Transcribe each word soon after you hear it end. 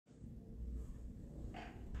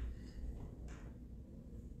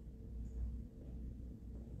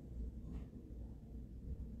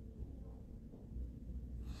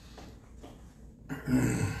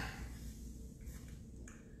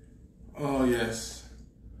Yes.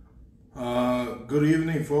 Good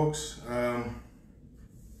evening, folks.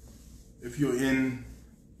 If you're in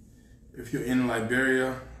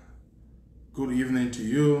Liberia, good evening to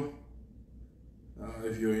you.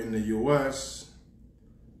 If you're in the US,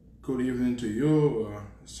 good evening to you.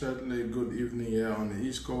 Certainly good evening here on the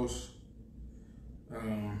East Coast.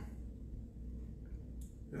 And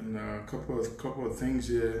a couple of things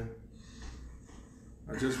here.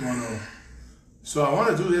 I want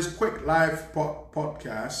to do this quick live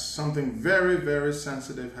podcast. Something very, very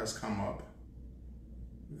sensitive has come up.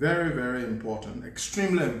 Very, very important,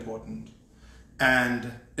 extremely important.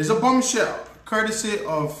 And it's a bombshell, courtesy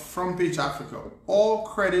of Front Page Africa. All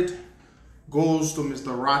credit goes to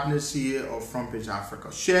Mr. Rodney here of Front Page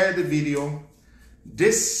Africa. Share the video.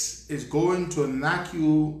 This is going to knock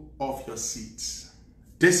you off your seats.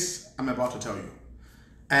 This I'm about to tell you.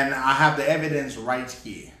 And I have the evidence right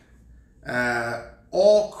here.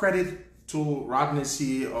 All credit to Rodney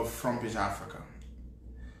C. of Front Page Africa.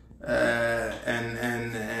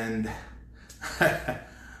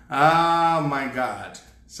 Oh my God,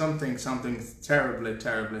 something terribly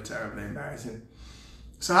embarrassing.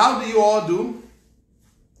 So how do you all do?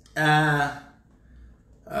 I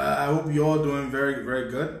hope you're all doing very,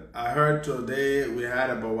 very good. I heard today we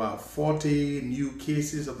had about 40 new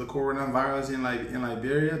cases of the coronavirus in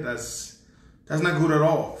Liberia. That's not good at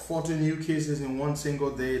all. 40 new cases in one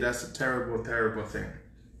single day. That's a terrible, terrible thing.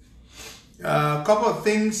 A couple of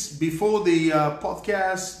things before the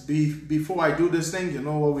podcast. Before I do this thing, you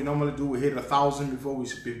know what we normally do? We hit 1,000 before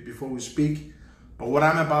we speak. But what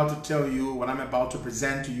I'm about to tell you, what I'm about to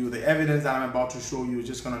present to you, the evidence that I'm about to show you is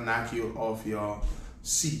just going to knock you off your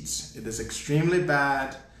seats. It is extremely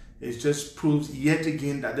bad. It just proves yet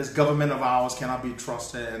again that this government of ours cannot be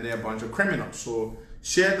trusted and they're a bunch of criminals. So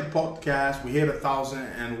share the podcast. We hit 1,000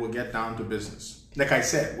 and we'll get down to business. Like I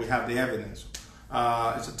said, we have the evidence.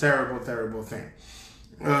 It's a terrible, terrible thing.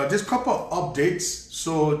 Just a couple of updates.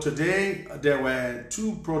 So today there were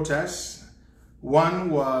 2 protests. One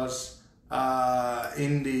was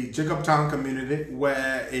in the Jacobtown community,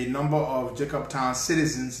 where a number of Jacobtown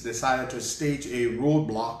citizens decided to stage a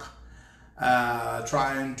roadblock,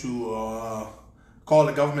 trying to call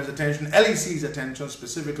the government's attention, LEC's attention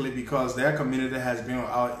specifically, because their community has been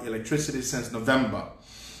without electricity since November.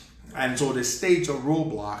 And so they staged a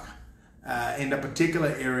roadblock in the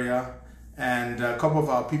particular area, and a couple of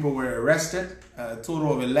our people were arrested. A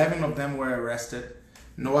total of 11 of them were arrested.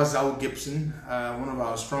 Noah Zhao Gibson, one of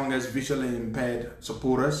our strongest visually impaired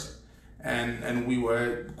supporters, and we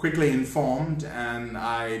were quickly informed, and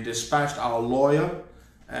I dispatched our lawyer,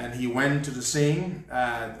 and he went to the scene,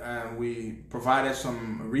 and we provided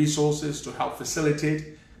some resources to help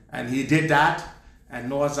facilitate, and he did that, and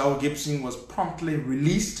Noah Zhao Gibson was promptly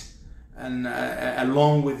released, and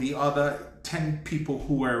along with the other 10 people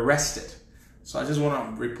who were arrested. So I just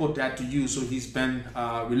want to report that to you. So he's been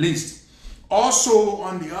released. Also,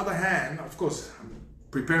 on the other hand, of course, I'm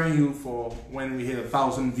preparing you for when we hit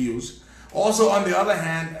 1,000 views. Also, on the other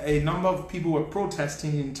hand, a number of people were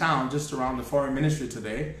protesting in town just around the foreign ministry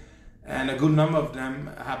today. And a good number of them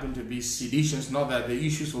happened to be seditious. Not that the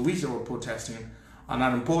issues for which they were protesting are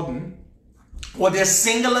not important. Well, their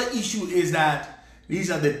singular issue is that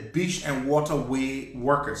these are the beach and waterway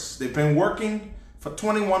workers. They've been working for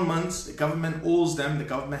 21 months. The government owes them. The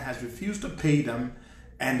government has refused to pay them,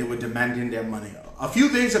 and they were demanding their money. A few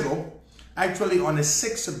days ago, actually on the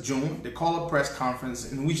 6th of June, they called a press conference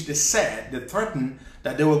in which they threatened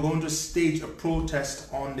that they were going to stage a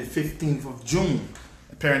protest on the 15th of June.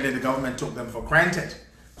 Apparently, the government took them for granted.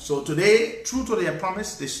 So today, true to their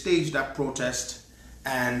promise, they staged that protest,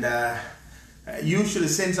 and you should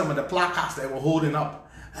have seen some of the placards they were holding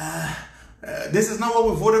up. This is not what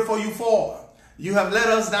we voted for you for. You have let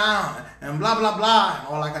us down, and blah, blah, blah, and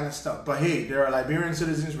all that kind of stuff. But hey, there are Liberian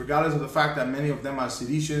citizens, regardless of the fact that many of them are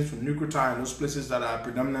seditious from Nukutai and those places that are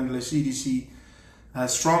predominantly CDC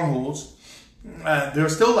strongholds. They're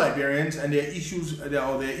still Liberians, and their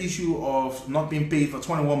issue of not being paid for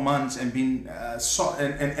 21 months and being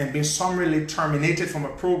being summarily terminated from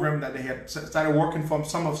a program that they had started working for,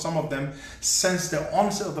 some of them since the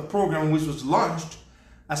onset of the program, which was launched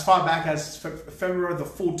as far back as February the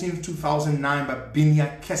 14th, 2009 by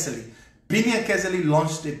Binia Keseli. Binia Keseli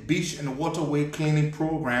launched the beach and waterway cleaning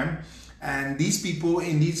program, and these people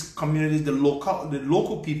in these communities, the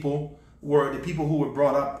local people, were the people who were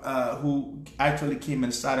brought up, who actually came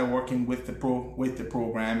and started working with the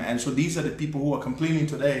program. And so these are the people who are complaining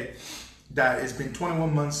today that it's been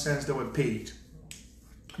 21 months since they were paid.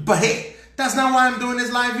 But hey, that's not why I'm doing this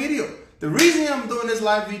live video. The reason I'm doing this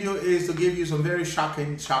live video is to give you some very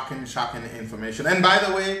shocking information. And by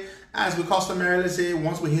the way, as we customarily say,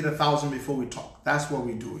 once we hit 1,000 before we talk. That's what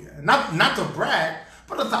we do here. Not to brag,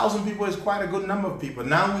 but 1,000 people is quite a good number of people.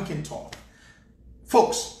 Now we can talk.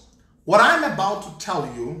 Folks, what I'm about to tell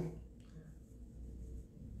you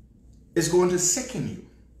is going to sicken you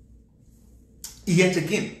yet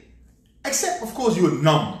again. Except, of course, you're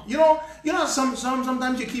numb. You know,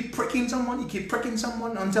 sometimes you keep pricking someone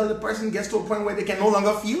until the person gets to a point where they can no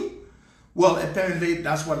longer feel. Well, apparently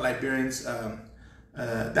that's what Liberians,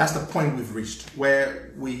 that's the point we've reached,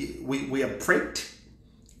 where we are pricked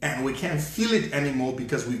and we can't feel it anymore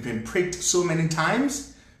because we've been pricked so many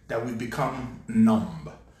times that we've become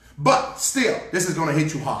numb. But still, this is going to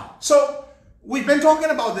hit you hard. So we've been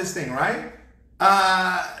talking about this thing, right?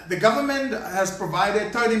 The government has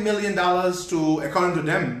provided $30 million to, according to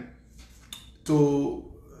them, to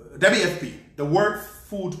WFP, the World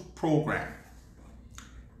Food Program.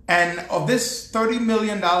 And of this $30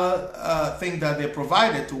 million thing that they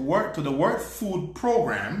provided to the World Food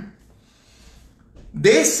Program,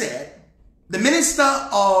 they said the Minister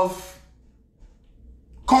of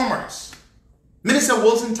Commerce, Minister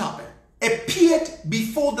Wilson Toppet, appeared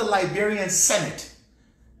before the Liberian Senate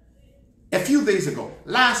a few days ago,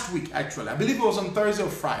 last week actually, I believe it was on Thursday or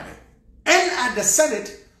Friday. And at the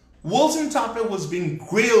Senate, Wilson Toppet was being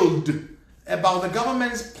grilled about the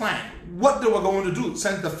government's plan, what they were going to do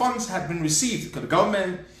since the funds had been received, because the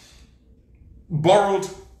government borrowed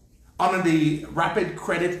under the Rapid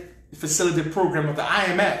Credit Facility Program of the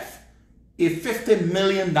IMF, a $50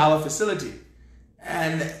 million facility.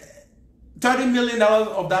 And $30 million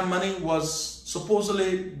of that money was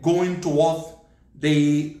supposedly going towards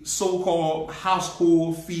the so-called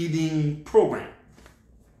household feeding program.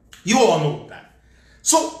 You all know that.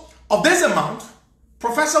 So, of this amount,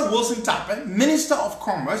 Professor Wilson Toppet, Minister of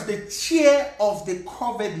Commerce, the chair of the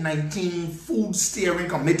COVID-19 Food Steering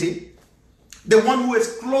Committee, the one who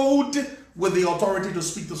is clothed with the authority to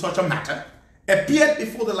speak to such a matter, appeared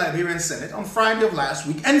before the Liberian Senate on Friday of last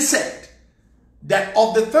week and said that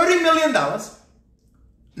of the $30 million,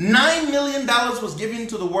 $9 million was given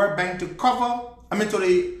to the World Bank to cover, to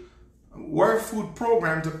the World Food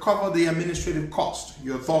Program to cover the administrative cost.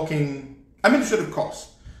 You're talking administrative cost.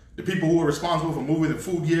 The people who were responsible for moving the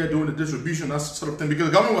food here, doing the distribution, that sort of thing, because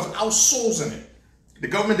the government was outsourcing it. The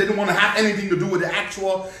government didn't want to have anything to do with the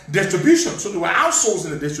actual distribution, so they were outsourcing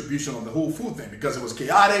the distribution of the whole food thing because it was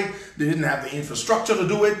chaotic. They didn't have the infrastructure to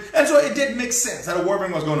do it, and so it did make sense that the World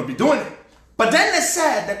Bank was going to be doing it. But then they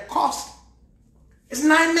said the cost is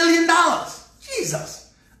 $9 million. Jesus.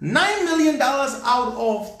 $9 million out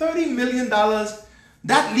of $30 million,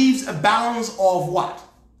 that leaves a balance of what?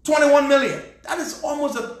 $21 million. That is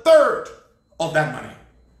almost a third of that money.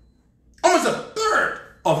 Almost a third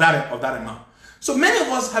of that amount. So many of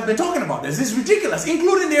us have been talking about this. It's ridiculous,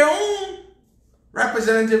 including their own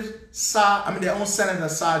representative, their own Senator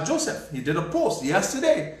Sir Joseph. He did a post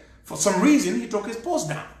yesterday. For some reason, he took his post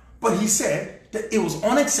down. But he said that it was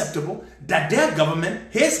unacceptable that their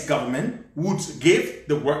government, his government, would give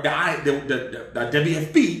the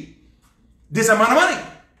WFP this amount of money.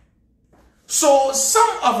 So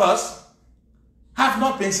some of us have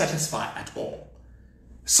not been satisfied at all.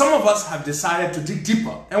 Some of us have decided to dig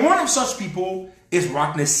deeper. And one of such people is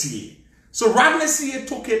Rodney Seay. So Rodney Seay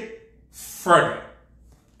took it further.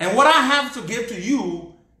 And what I have to give to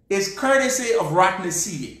you is courtesy of Rodney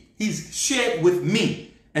Seay. He's shared with me.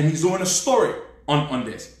 And he's doing a story on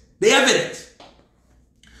this. The evidence.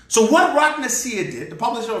 So what Rodney Seay did, the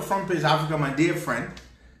publisher of Front Page Africa, my dear friend,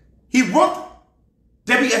 he wrote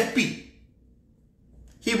WFP.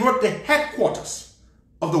 He wrote the headquarters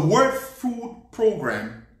of the World Food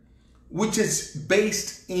Program, which is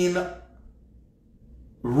based in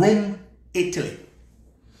Rome, Italy.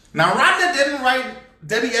 Now, Rodney didn't write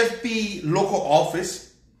WFP local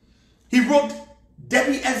office. He wrote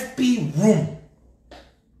WFP Rome.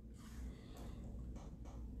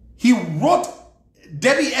 He wrote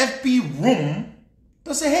WFP Rome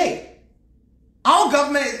to say, hey, our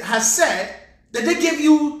government has said that they give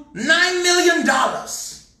you $9 million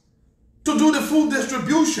to do the food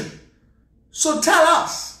distribution. So tell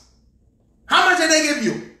us, how much did they give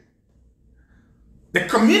you? The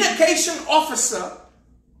communication officer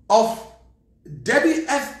of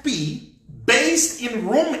WFP, based in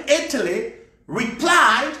Rome, Italy,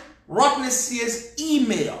 replied Rodney Seay's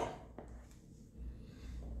email.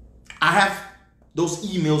 I have those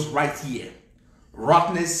emails right here.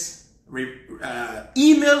 Rodney's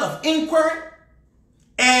email of inquiry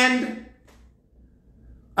and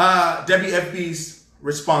WFP's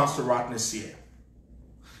response to Rodney Seay.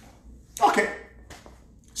 Okay.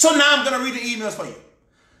 So now I'm going to read the emails for you.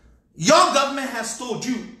 Your government has told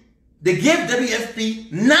you They gave WFP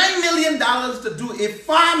 $9 million to do a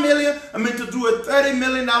 $30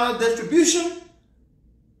 million distribution.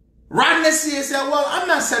 Rodney said, well, I'm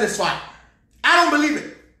not satisfied. I don't believe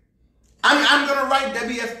it. I'm going to write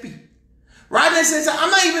WFP. Rodney says, I'm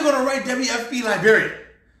not even going to write WFP Liberia.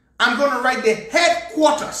 I'm going to write the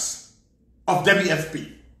headquarters of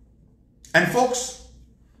WFP. And folks,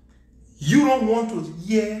 you don't want to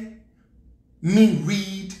hear me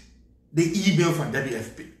read the email from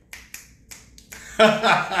WFP. Oh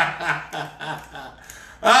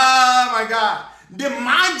my God. The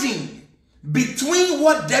margin between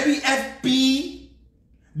what WFP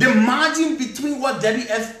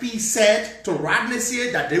said to Rodney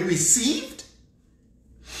said that they received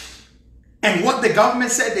and what the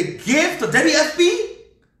government said they gave to WFP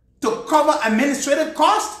to cover administrative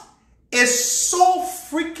costs is so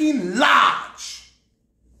freaking large.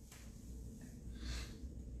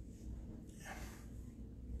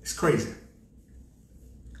 It's crazy.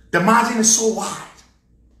 The margin is so wide.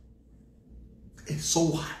 It's so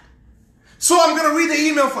wide. So I'm going to read the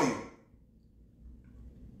email for you.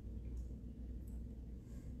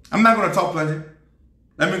 I'm not going to talk plenty.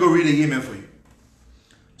 Let me go read the email for you.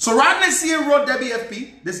 So Rodney C. wrote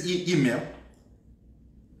WFP this email.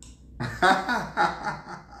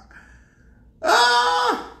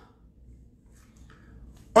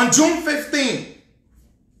 On June 15,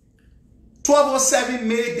 12:07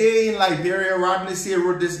 midday in Liberia, Rodney C.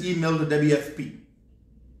 wrote this email to WFP.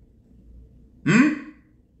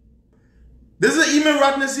 This is an email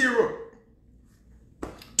Rodney C. wrote.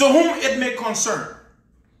 To whom it may concern.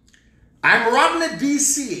 I'm Rodney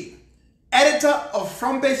D.C., editor of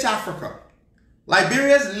From Base Africa,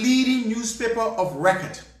 Liberia's leading newspaper of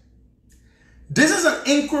record. This is an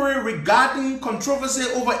inquiry regarding controversy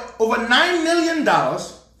over $9 million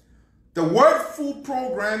the World Food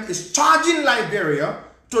Program is charging Liberia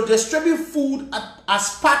to distribute food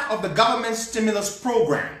as part of the government stimulus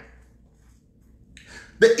program.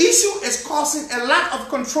 The issue is causing a lot of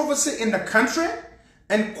controversy in the country,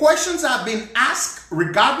 and questions are being asked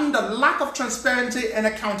regarding the lack of transparency and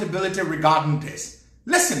accountability regarding this.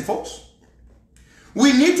 Listen, folks,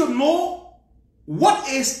 we need to know what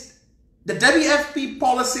is the WFP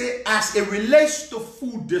policy as it relates to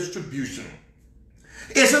food distribution.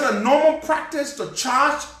 Is it a normal practice to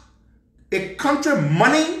charge a country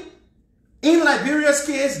money? In Liberia's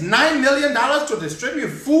case, $9 million to distribute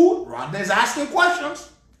food? Rodney is asking questions.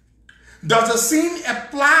 Does the same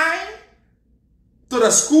apply to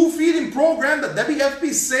the school feeding program that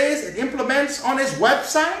WFP says it implements on its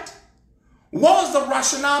website? What was the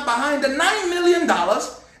rationale behind the $9 million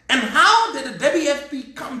and how did the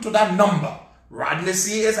WFP come to that number? Rodney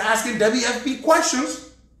C. is asking WFP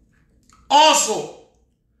questions. Also,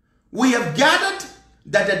 we have gathered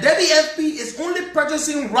that the WFP is only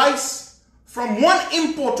purchasing rice from one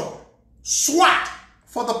importer, SWAT,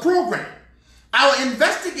 for the program. Our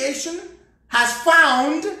investigation has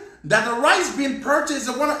found that the rice being purchased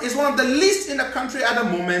is one of the least in the country at the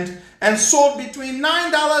moment and sold between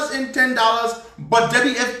 $9 and $10, but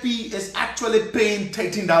WFP is actually paying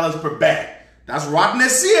 $13 per bag. That's Rodney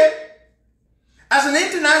C. As an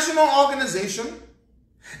international organization,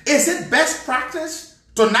 is it best practice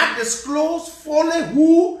to not disclose fully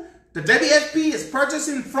who the WFP is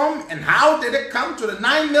purchasing from and how did it come to the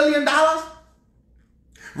 $9 million?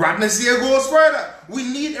 Rodney C. goes further. We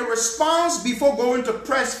need a response before going to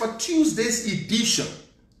press for Tuesday's edition.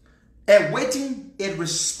 Awaiting a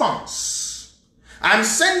response. I'm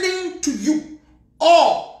sending to you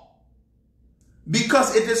all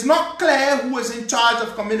because it is not clear who is in charge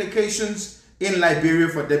of communications in Liberia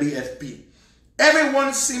for WFP.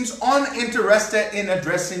 Everyone seems uninterested in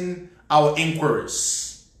addressing our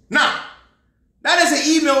inquiries. Now, that is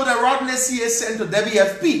an email that Rodney C. sent to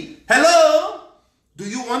WFP. Hello? Do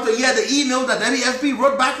you want to hear the email that WFP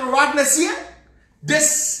wrote back to Rodney C.?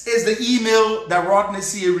 This is the email that Rodney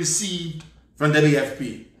C. received from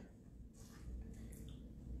WFP.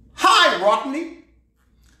 Hi, Rodney.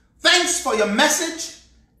 Thanks for your message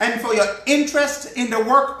and for your interest in the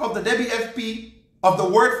work of the WFP of the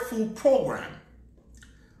World Food Program.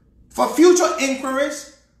 For future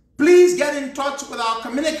inquiries, please get in touch with our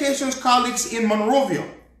communications colleagues in Monrovia,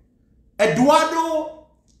 Eduardo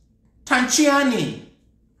Tanciani,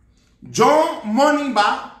 John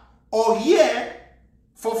Monimba, or Weah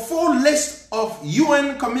for full list of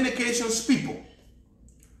UN communications people.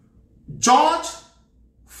 George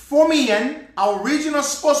Fomian, our regional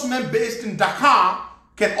spokesman based in Dakar,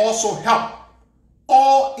 can also help,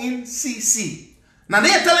 all in CC. Now they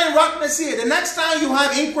are telling Rodney C. the next time you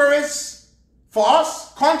have inquiries for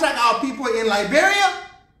us, contact our people in Liberia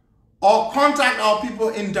or contact our people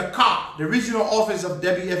in Dakar, the regional office of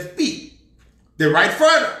WFP. They write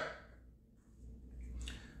further.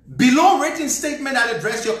 Below written statement that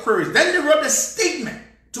address your queries. Then they wrote a statement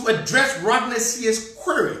to address Rodney Sears'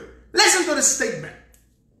 query. Listen to the statement.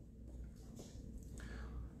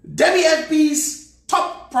 WFP's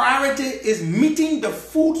top priority is meeting the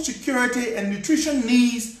food security and nutrition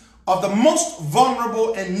needs of the most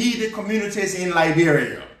vulnerable and needy communities in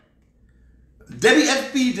Liberia.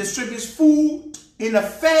 WFP distributes food in a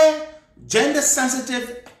fair,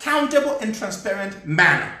 gender-sensitive, accountable, and transparent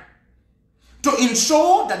manner to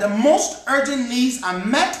ensure that the most urgent needs are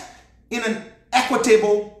met in an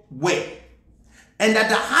equitable way, and that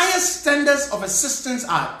the highest standards of assistance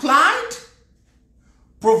are applied,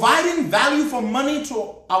 providing value for money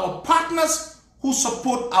to our partners who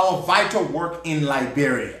support our vital work in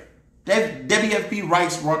Liberia. WFP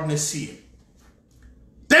writes Rodney Sears.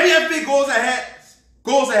 WFP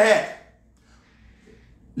goes ahead.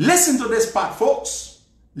 Listen to this part, folks.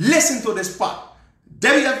 Listen to this part.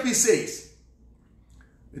 WFP says,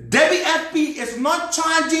 WFP is not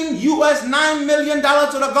charging US $9 million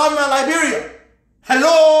to the government of Liberia.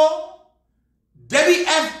 Hello?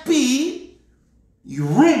 WFP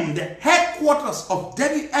room, the headquarters of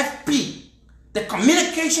WFP, the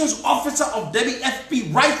communications officer of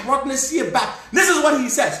WFP writes Rodney Sears back. This is what he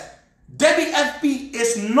says. WFP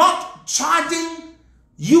is not charging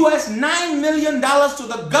US $9 million to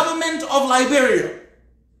the government of Liberia.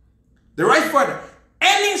 They write further,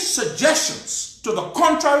 any suggestions to the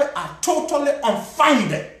contrary are totally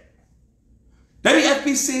unfounded.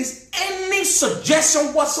 WFP says any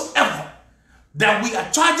suggestion whatsoever that we are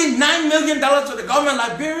charging $9 million to the government of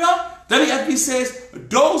Liberia, WFP says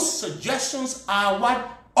those suggestions are what?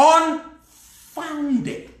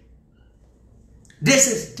 Unfounded. This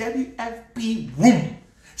is WFP room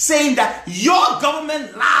saying that your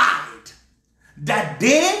government lied, that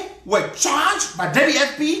they were charged by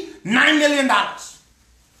WFP $9 million.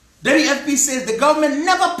 WFP says the government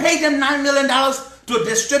never paid them $9 million to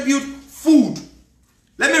distribute food.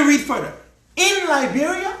 Let me read further. In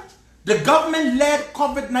Liberia, the government-led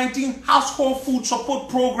COVID-19 household food support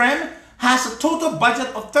program has a total budget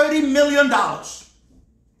of $30 million.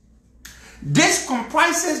 This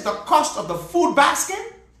comprises the cost of the food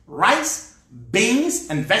basket, rice, beans,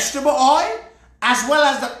 and vegetable oil, as well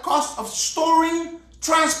as the cost of storing,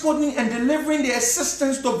 transporting, and delivering the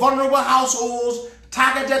assistance to vulnerable households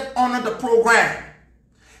targeted under the program.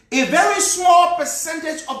 A very small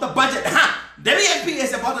percentage of the budget. WFP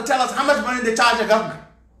is about to tell us how much money they charge the government.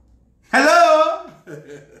 Hello?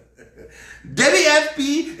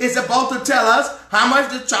 WFP is about to tell us how much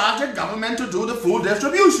they charge the government to do the food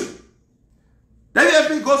distribution.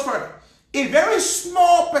 WFP goes further. A very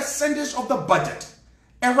small percentage of the budget,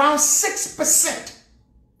 around 6%.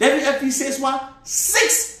 WFP says what?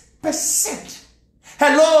 6%.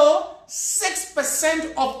 Hello?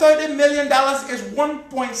 6% of $30 million is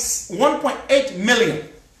 1.8 million.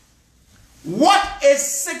 What is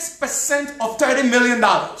 6% of $30 million?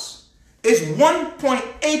 It's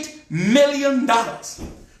 $1.8 million.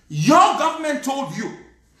 Your government told you.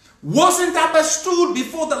 Wasn't Abba stood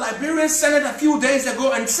before the Liberian Senate a few days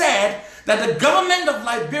ago and said that the government of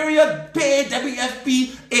Liberia paid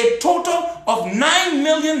WFP a total of $9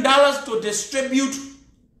 million to distribute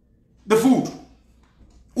the food?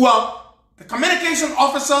 Well, the communication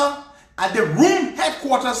officer at the room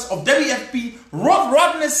headquarters of WFP wrote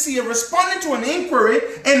Rodney Sears responding to an inquiry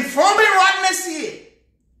informing Rodney Sears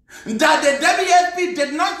that the WFP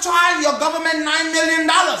did not charge your government $9 million,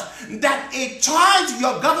 that it charged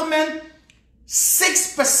your government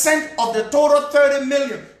 6% of the total $30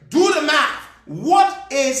 million. Do the math.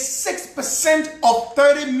 What is 6% of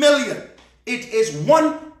 $30 million? It is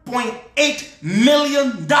 $1.8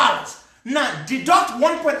 million. Now, deduct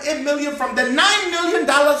 $1.8 million from the $9 million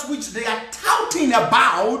which they are touting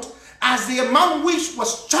about as the amount which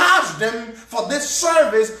was charged them for this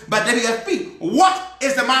service by WFP. What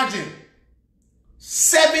is the margin?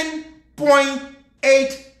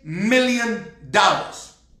 $7.8 million.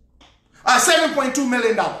 $7.2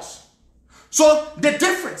 million. So the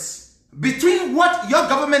difference between what your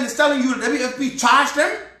government is telling you WFP charged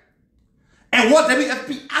them and what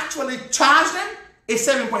WFP actually charged them is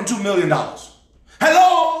 $7.2 million.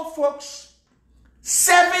 Hello, folks.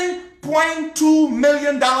 $7.2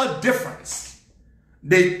 million difference.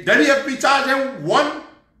 The WFP charged them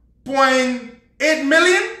 $1.8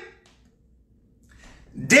 million.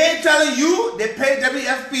 They're telling you they paid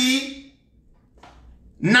WFP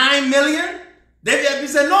 $9 million. WFP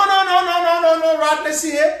said, no, Rodney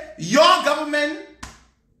Sears, your government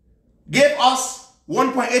gave us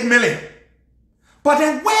 $1.8 million. But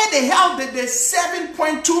then where the hell did the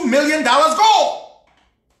 $7.2 million go?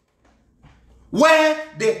 Where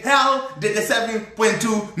the hell did the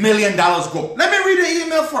 $7.2 million go? Let me read the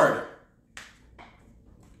email further.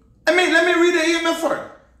 Let me read the email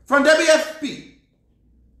further from WFP.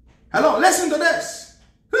 Hello, listen to this.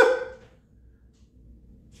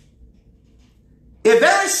 A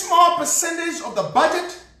very small percentage of the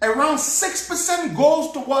budget, around 6%,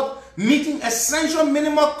 goes toward meeting essential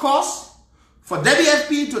minimum costs for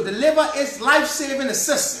WFP to deliver its life-saving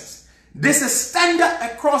assistance. This is standard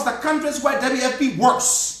across the countries where WFP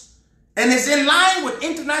works and is in line with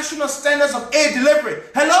international standards of aid delivery.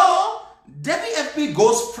 Hello? WFP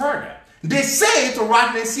goes further. They say to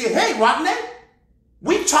Rodney, say, hey, Rodney,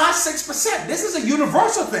 we charge 6%. This is a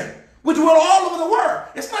universal thing. We do it all over the world.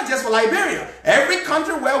 It's not just for Liberia. Every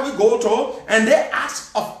country where we go to and they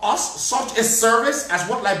ask of us such a service as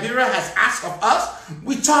what Liberia has asked of us,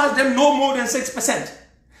 we charge them no more than 6%.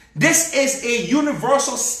 This is a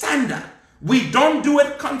universal standard. We don't do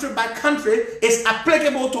it country by country. It's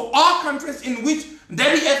applicable to all countries in which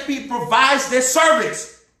WFP provides their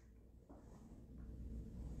service.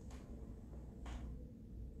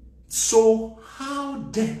 So how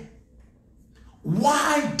then?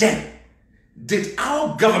 Why then did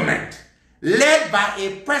our government, led by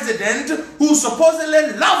a president who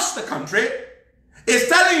supposedly loves the country, is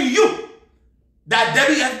telling you that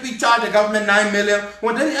WFP charged the government $9 million,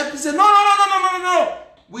 when WFP said, no.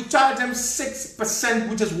 We charge them 6%,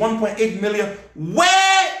 which is $1.8 million.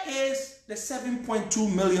 Where is the $7.2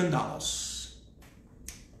 million?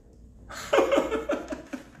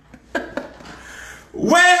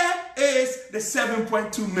 Where is the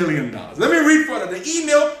 $7.2 million? Let me read further. The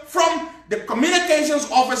email from the communications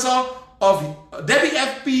officer of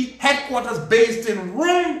WFP headquarters based in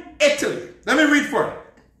Rome, Italy. Let me read further.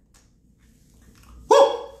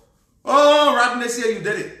 Whew. Oh, Rodney, here you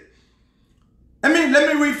did it. Let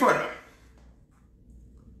me read further.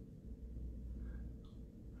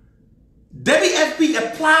 WFP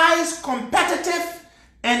applies competitive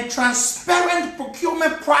and transparent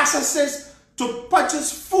procurement processes to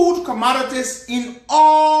purchase food commodities in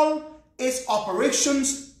all its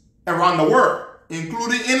operations around the world,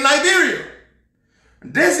 including in Liberia.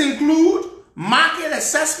 This includes market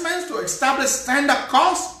assessments to establish standard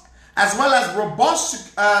costs, as well as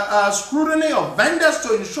robust scrutiny of vendors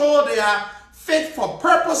to ensure they are fit for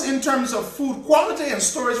purpose in terms of food quality and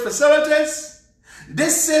storage facilities.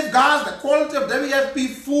 This safeguards the quality of WFP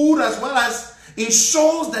food, as well as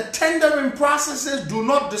ensures that tendering processes do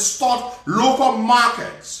not distort local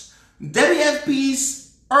markets.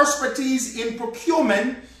 WFP's expertise in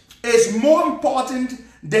procurement is more important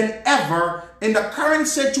than ever in the current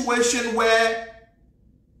situation where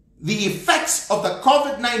the effects of the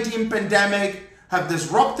COVID-19 pandemic have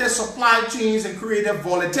disrupted supply chains and created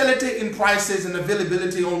volatility in prices and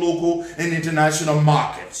availability on local and international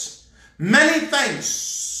markets. Many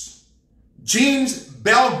thanks, James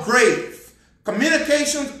Belgrave,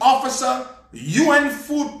 Communications Officer, UN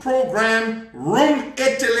Food Program, Rome,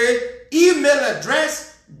 Italy. Email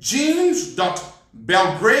address james.belgrave,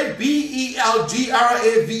 belgrave,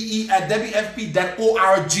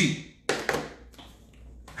 @wfp.org.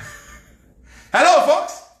 Hello,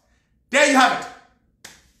 folks. There you have it.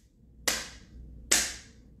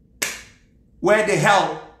 Where the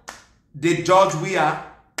hell did George Weah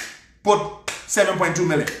put $7.2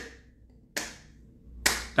 million?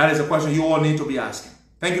 That is a question you all need to be asking.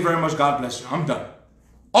 Thank you very much. God bless you. I'm done.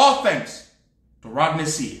 All thanks to Rodney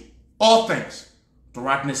C. All thanks to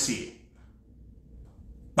Rodney C.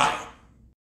 Bye.